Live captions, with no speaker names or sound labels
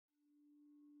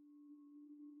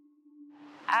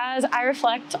As I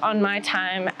reflect on my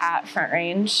time at Front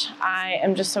Range, I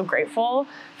am just so grateful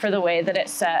for the way that it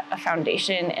set a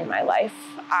foundation in my life.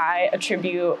 I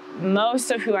attribute most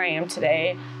of who I am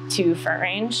today to Front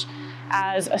Range.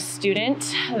 As a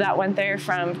student that went there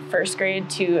from 1st grade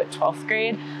to 12th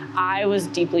grade, I was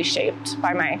deeply shaped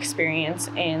by my experience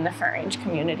in the Front Range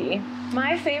community.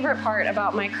 My favorite part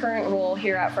about my current role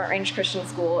here at Front Range Christian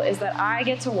School is that I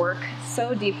get to work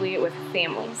so deeply with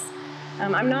families.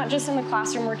 I'm not just in the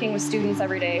classroom working with students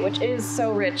every day, which is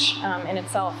so rich in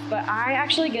itself, but I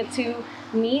actually get to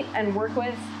meet and work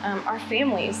with our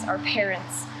families, our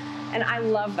parents, and I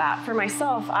love that. For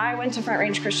myself, I went to Front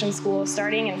Range Christian School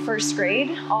starting in 1st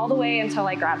grade all the way until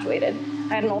I graduated.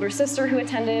 I had an older sister who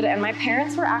attended, and my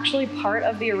parents were actually part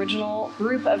of the original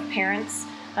group of parents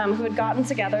who had gotten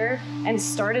together and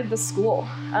started the school.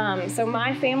 So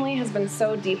my family has been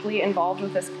so deeply involved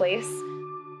with this place.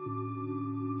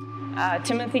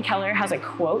 Timothy Keller has a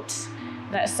quote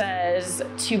that says,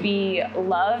 "To be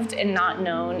loved and not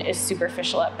known is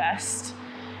superficial at best.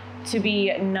 To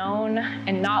be known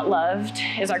and not loved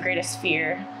is our greatest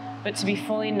fear, but to be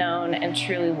fully known and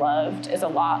truly loved is a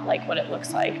lot like what it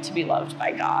looks like to be loved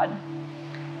by God."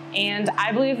 And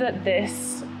I believe that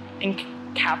this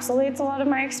encapsulates a lot of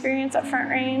my experience at Front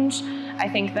Range. I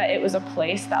think that it was a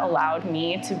place that allowed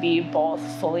me to be both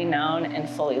fully known and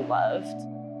fully loved.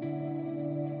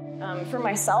 For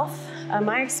myself,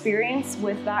 my experience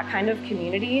with that kind of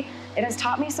community, it has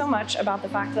taught me so much about the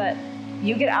fact that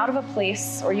you get out of a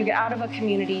place or you get out of a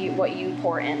community what you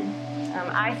pour in.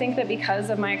 I think that because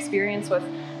of my experience with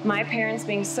my parents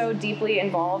being so deeply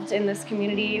involved in this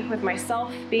community, with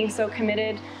myself being so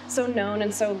committed, so known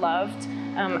and so loved,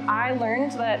 I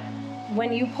learned that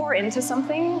when you pour into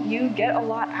something, you get a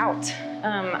lot out.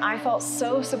 I felt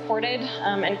so supported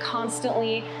and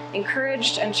constantly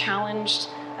encouraged and challenged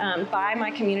by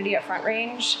my community at Front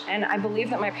Range, and I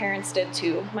believe that my parents did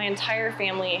too. My entire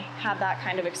family had that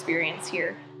kind of experience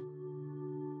here.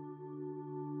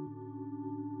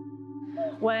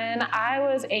 When I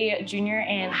was a junior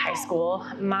in high school,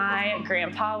 my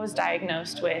grandpa was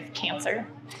diagnosed with cancer,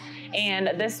 and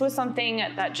this was something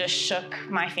that just shook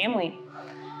my family.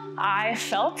 I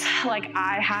felt like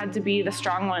I had to be the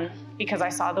strong one because I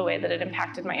saw the way that it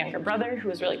impacted my younger brother, who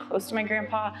was really close to my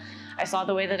grandpa. I saw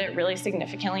the way that it really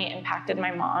significantly impacted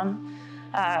my mom.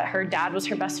 Her dad was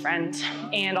her best friend.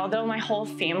 And although my whole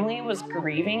family was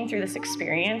grieving through this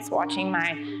experience, watching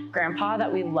my grandpa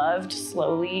that we loved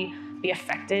slowly be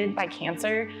affected by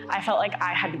cancer, I felt like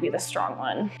I had to be the strong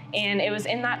one. And it was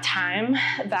in that time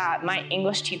that my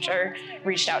English teacher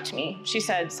reached out to me. She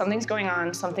said, "Something's going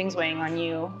on, something's weighing on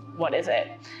you, what is it?"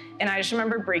 And I just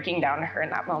remember breaking down to her in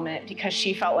that moment because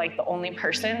she felt like the only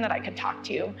person that I could talk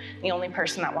to, the only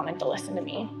person that wanted to listen to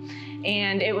me.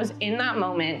 And it was in that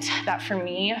moment that for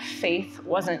me, faith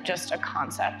wasn't just a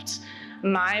concept.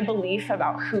 My belief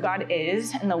about who God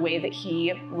is and the way that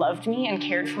He loved me and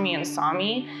cared for me and saw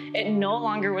me, it no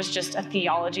longer was just a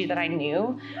theology that I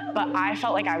knew, but I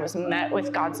felt like I was met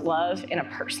with God's love in a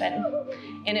person.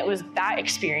 And it was that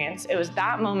experience, it was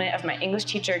that moment of my English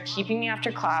teacher keeping me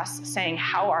after class saying,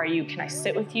 "How are you? Can I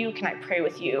sit with you? Can I pray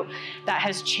with you?" That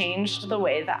has changed the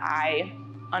way that I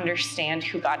understand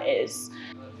who God is.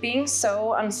 Being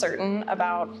so uncertain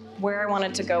about where I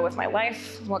wanted to go with my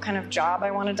life, what kind of job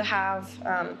I wanted to have,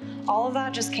 all of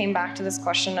that just came back to this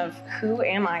question of who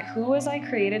am I? Who was I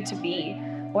created to be?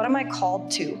 What am I called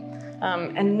to?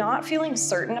 And not feeling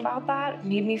certain about that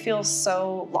made me feel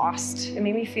so lost. It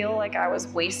made me feel like I was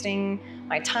wasting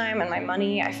my time and my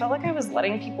money. I felt like I was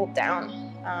letting people down.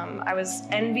 I was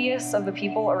envious of the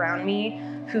people around me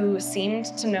who seemed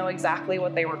to know exactly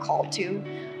what they were called to.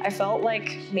 I felt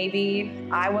like maybe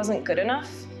I wasn't good enough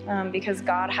because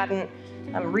God hadn't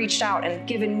reached out and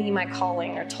given me my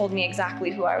calling or told me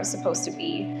exactly who I was supposed to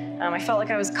be. I felt like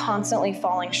I was constantly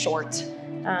falling short,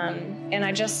 and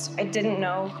I didn't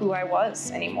know who I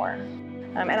was anymore.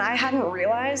 And I hadn't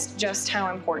realized just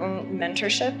how important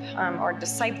mentorship or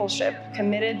discipleship,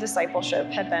 committed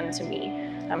discipleship, had been to me.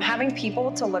 Having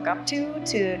people to look up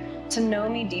to know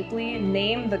me deeply,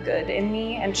 name the good in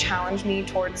me, and challenge me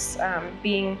towards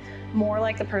being more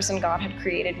like the person God had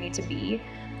created me to be.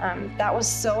 That was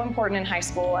so important in high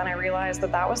school, and I realized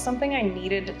that that was something I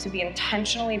needed to be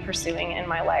intentionally pursuing in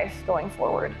my life going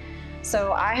forward.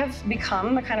 So I have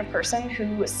become the kind of person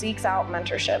who seeks out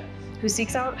mentorship, who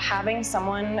seeks out having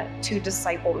someone to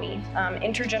disciple me.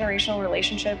 Intergenerational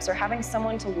relationships or having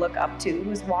someone to look up to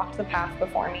who's walked the path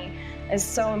before me is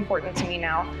so important to me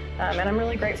now. And I'm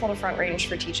really grateful to Front Range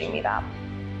for teaching me that.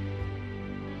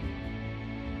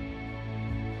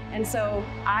 And so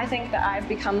I think that I've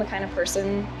become the kind of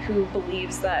person who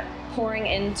believes that pouring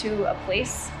into a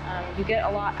place, you get a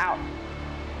lot out.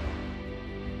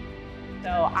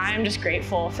 So I'm just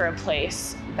grateful for a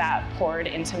place that poured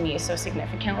into me so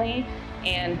significantly,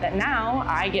 and that now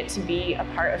I get to be a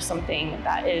part of something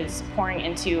that is pouring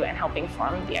into and helping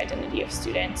form the identity of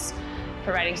students,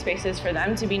 providing spaces for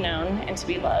them to be known and to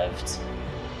be loved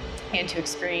and to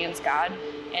experience God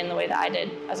in the way that I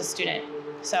did as a student.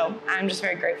 So I'm just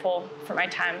very grateful for my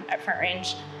time at Front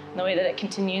Range and the way that it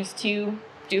continues to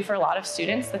do for a lot of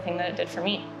students the thing that it did for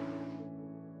me.